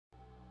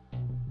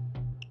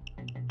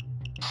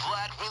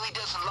Vlad really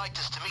doesn't like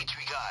this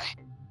Dmitri guy.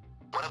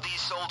 One of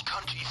these old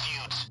country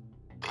feuds.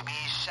 Maybe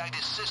he shagged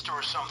his sister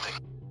or something.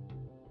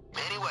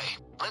 Anyway,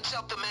 let's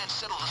help the man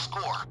settle the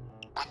score.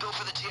 We go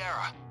for the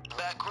Tiara.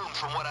 Back room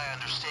from what I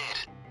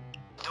understand.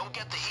 Don't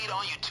get the heat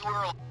on you too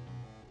early.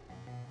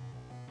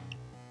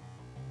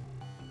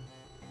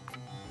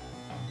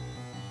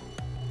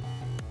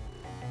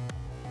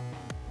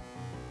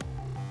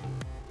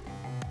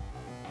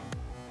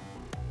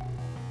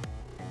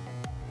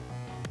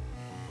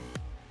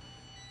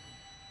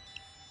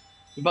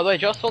 By the way,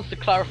 Josh wants to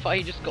clarify,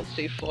 he just got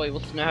C4, he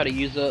wants to know how to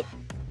use it.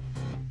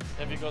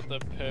 Have you got the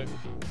perk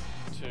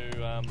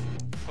to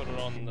put it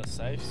on the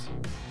safes?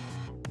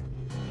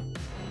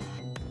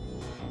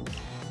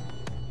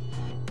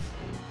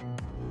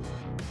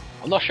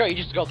 I'm not sure, he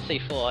just got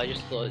C4, I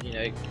just thought, you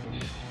know,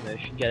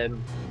 should get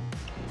him.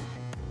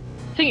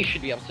 I think he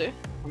should be able to,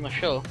 I'm not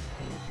sure.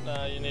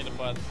 No, you need to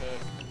buy the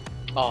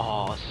perk.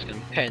 Oh, this is gonna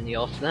be a pain in the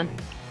arse then.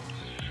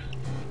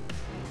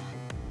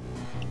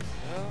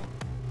 Well,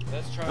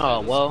 let's try and Oh,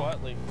 do this well,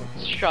 quietly.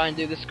 let's try and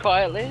do this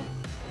quietly.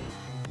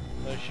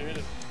 No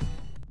shooting.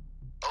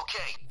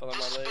 Okay, Follow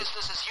this my is lead.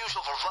 business as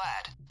usual for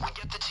Vlad. We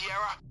get the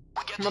Tiara,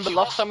 we get Remember the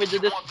last time we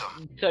jewels did if this? you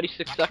want them. 36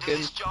 You can do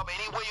this seconds. job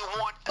any way you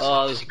want, as Oh,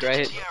 long that as was you get the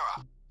great.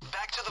 Tiara.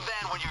 Back to the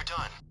van when you're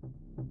done.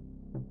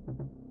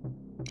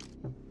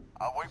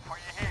 I'll wait for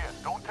you here.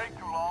 Don't take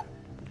too long.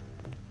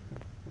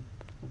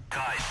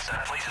 Guys,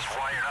 that place is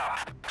wired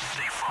up.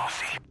 Stay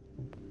frosty.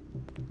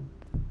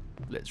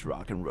 Let's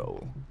rock and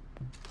roll.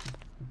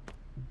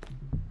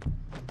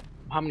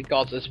 How many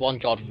guards? There's one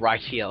guard right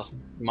here.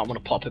 You might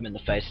want to pop him in the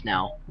face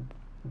now.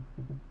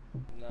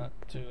 Not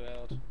too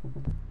loud.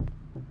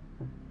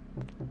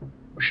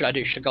 What should I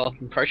do? Should I go up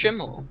and approach him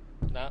or?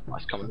 Nah.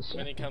 Nice coming this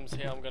When he comes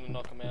here, I'm gonna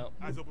knock him out.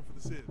 Eyes open for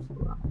the sieves.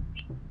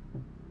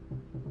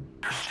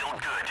 You're still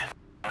good.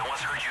 No one's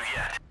hurt you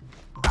yet.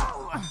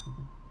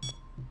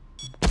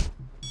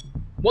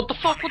 What the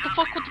fuck? What the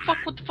fuck? What the fuck?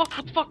 What the fuck?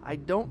 What the fuck? I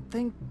don't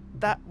think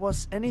that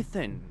was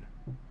anything.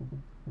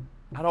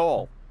 At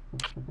all.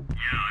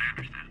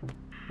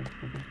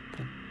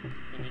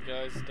 Any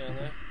guys down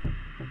there?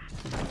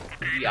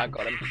 Yeah, I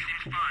got him.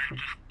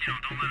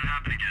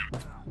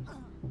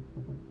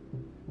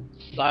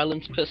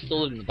 Silence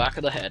pistol in the back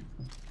of the head.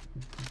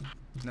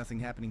 Nothing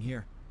happening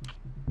here.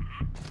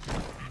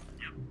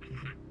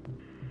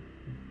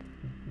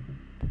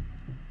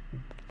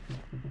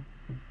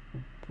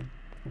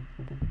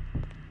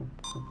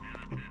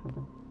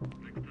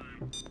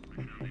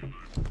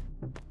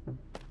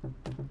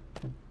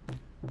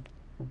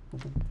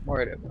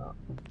 Worried about.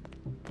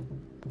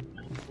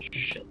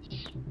 Shit.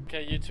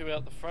 Okay, you two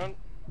out the front.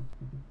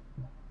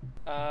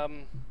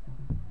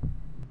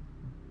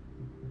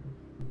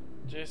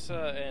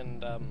 Jessa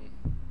and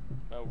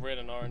well, red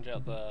and orange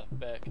out the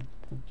back.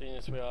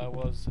 Genius where I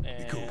was,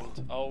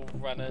 and I'll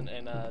run in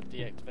and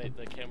deactivate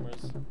the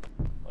cameras.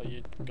 Or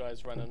you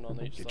guys run in on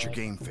each side. Get your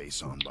game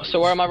face on, buddy.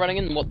 So where am I running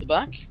in? What, the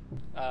back?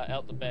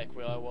 Out the back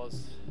where I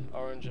was.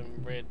 Orange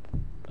and red.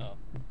 Oh.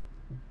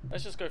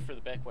 Let's just go through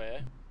the back way,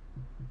 eh?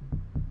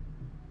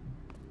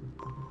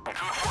 Good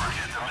work.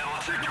 The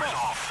middle sector's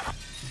off.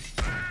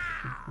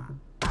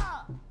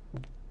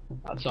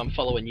 So I'm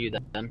following you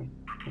then.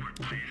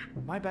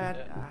 My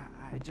bad. Yeah.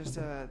 I just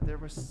there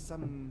was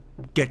some.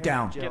 Get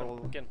down. Get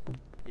him, get him.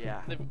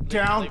 Yeah.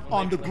 Down leave him,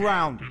 on leave the him.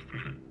 ground.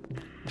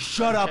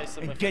 Shut up Chase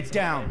him and if get it's in the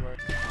down. main road.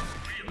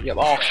 Yep.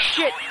 Oh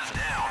shit! Civilians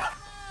down.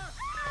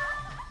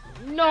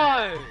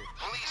 No!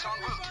 Police en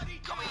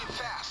route. Coming in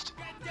fast.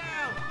 Get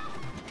down.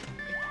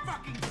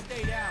 Fucking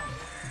stay down.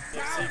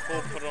 Yeah,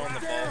 C4 put it on the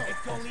ball.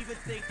 Don't even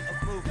think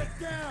of moving. Get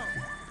down.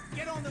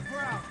 Get on the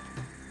ground.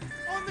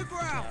 On the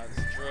ground.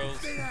 It's drills.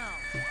 Stay down.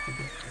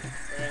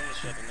 We're in the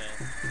shutter now.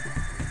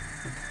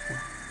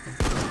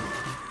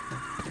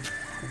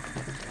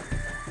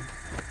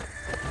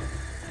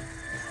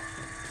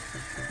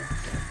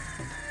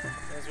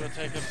 Might as well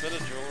take a bit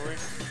of jewelry.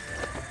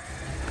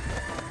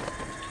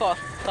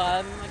 Past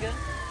time, I guess.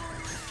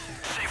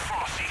 Stay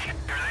frosty. Here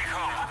they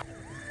come.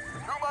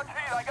 Too much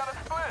heat. I gotta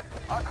split.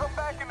 I'll come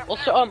back in a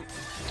Also,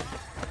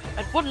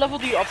 at what level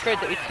do you upgrade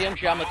the ATM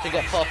jammer to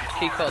get past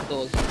the keycard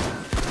doors?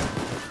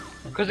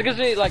 Because it gives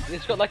me, like,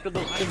 it's got like the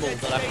little symbol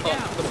that I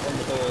can't put it on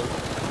the doors.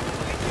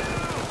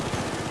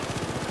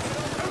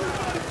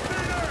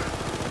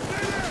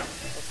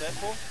 What's that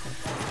for?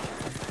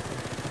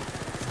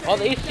 Oh,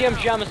 the ECM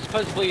jammer is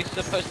supposedly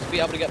supposed to be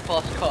able to get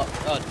past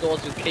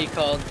doors with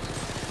keycards.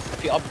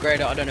 If you upgrade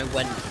it, I don't know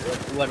when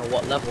or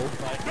what level.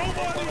 Like, what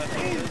I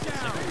think is the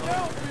second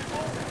level.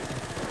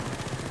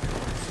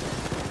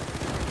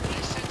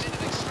 They sent in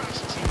an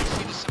extraction team to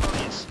free the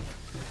civilians.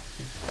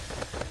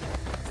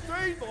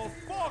 Stay the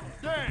fuck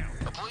down.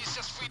 The police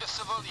just freed a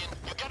civilian.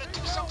 You gotta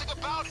do something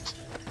about it.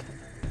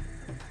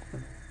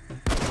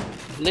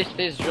 At least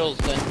these drills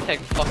don't take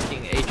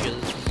fucking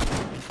ages.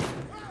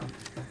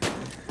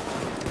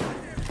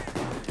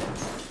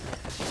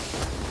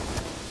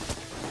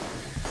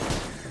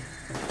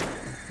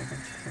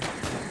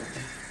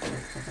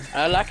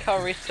 I like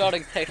how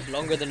restarting takes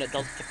longer than it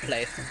does to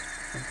place.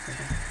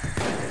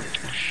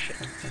 Shit.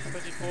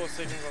 54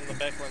 seconds on the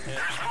back one here.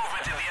 There's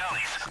movement in the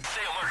alleys.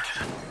 Stay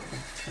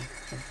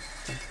alert.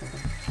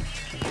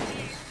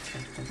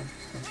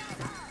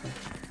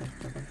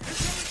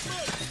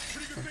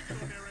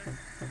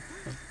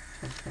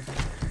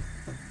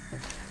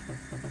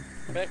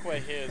 Back way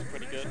here is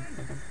pretty good.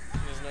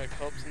 There's no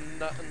cops,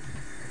 nothing.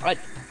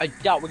 I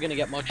doubt we're gonna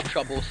get much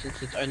trouble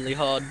since it's only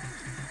hard.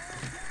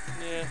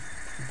 Yeah.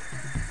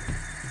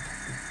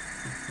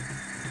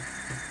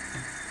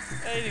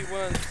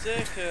 81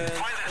 seconds.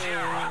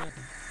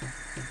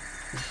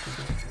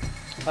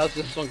 How's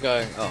this one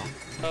going? Oh.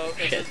 Oh,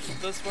 if shit. it's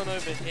this one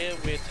over here,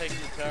 we're taking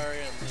the tower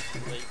and this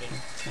is leaving.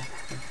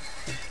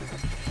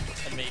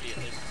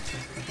 Immediately.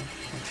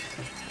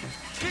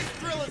 This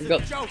drill is We a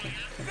got- joke.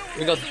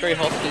 We got 3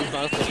 hostages,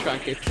 might as well try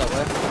and keep it that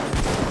way.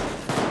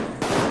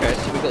 Okay,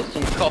 so we got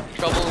some cop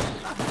troubles.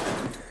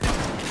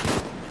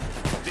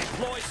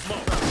 Deploy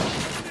smoke.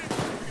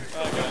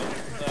 Okay,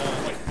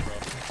 like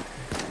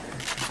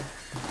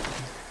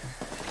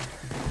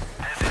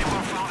Has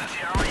anyone found the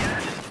tower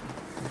yet?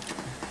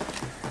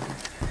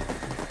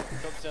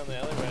 cops down the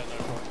alleyway, no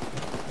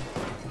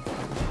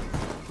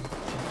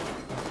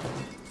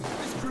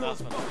This drill is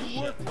Nothing. fucking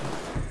Shit. worthless.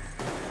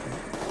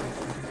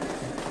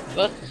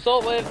 Let's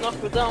assault wave, knock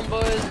it down,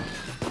 boys.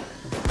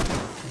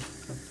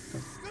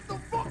 Get the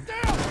fuck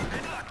down!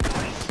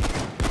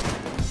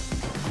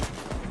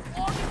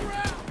 On the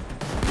ground!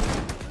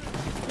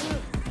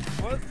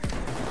 What?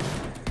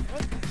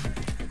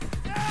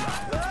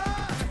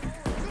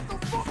 Get the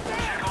fuck down!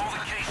 Check all the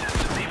cases.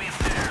 Maybe it's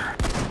there.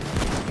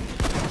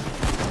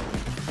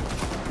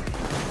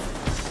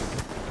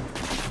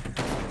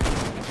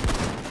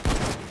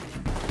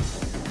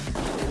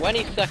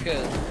 20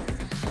 seconds.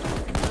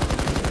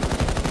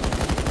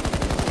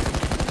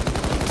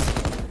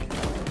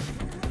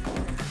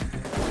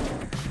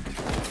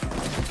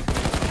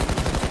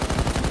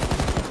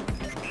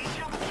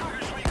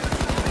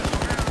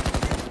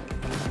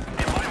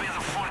 It might be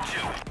the front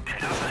too. It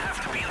doesn't have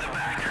to be in the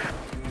back.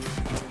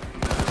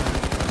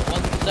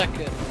 1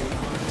 second.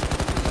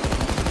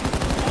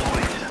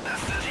 Boys,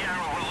 that's the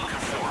tower we're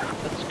looking for.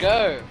 Let's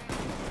go.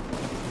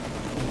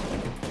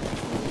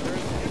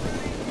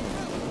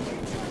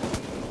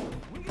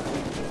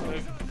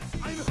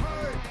 I'm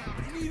hurt!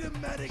 I need a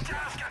medic!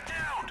 Just got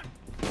down.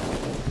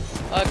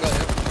 I got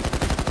you.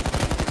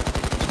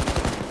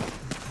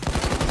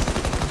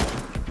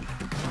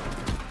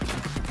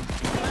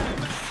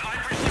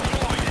 Snipers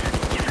deployed.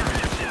 Get your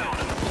heads down.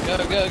 Go,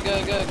 go, go,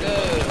 go, go.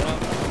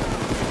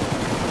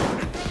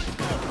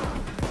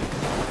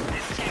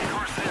 Escape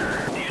car's there.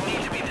 You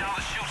need to be down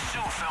the chute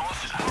soon,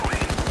 fellas.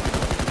 Hurry.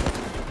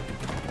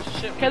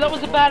 Shit. Okay, that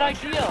was a bad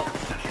idea.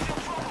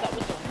 That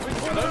was a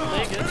Don't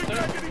leg it. Don't go,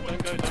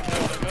 don't go,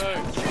 don't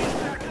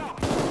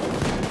go.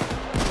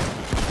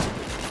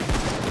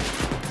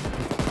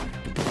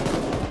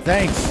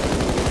 Thanks.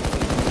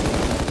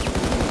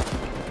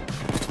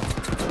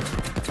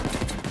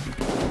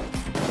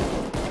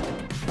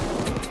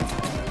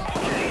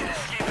 Okay,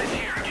 escape is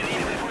here. You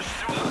need to push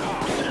through the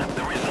coast.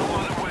 There is no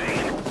other way.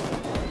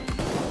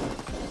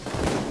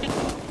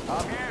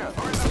 I'm here.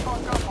 Hurry the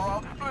fuck up or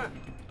I'll split.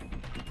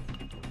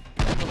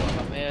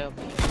 Come here.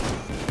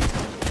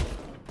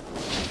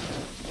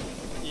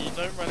 You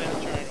don't run out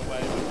during a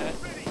wave, okay?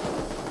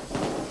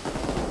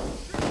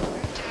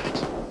 Damn it.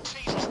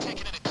 Taser's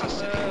taken into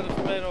custody.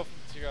 The made off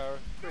the cigar.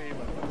 Pretty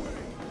much.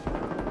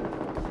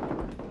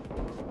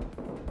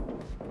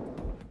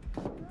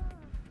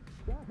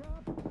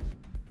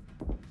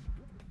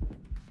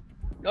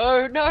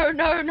 No, no,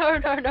 no, no,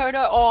 no, no,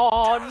 no.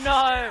 Oh,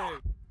 no.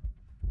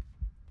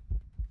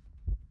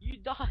 You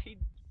died.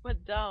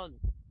 Went down.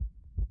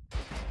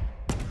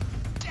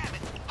 Damn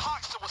it.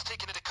 Hoxton was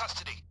taken into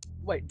custody.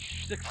 Wait,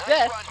 Nice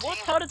success? run, What?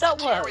 team. How did that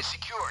The tower work? is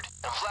secured,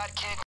 and Vlad can't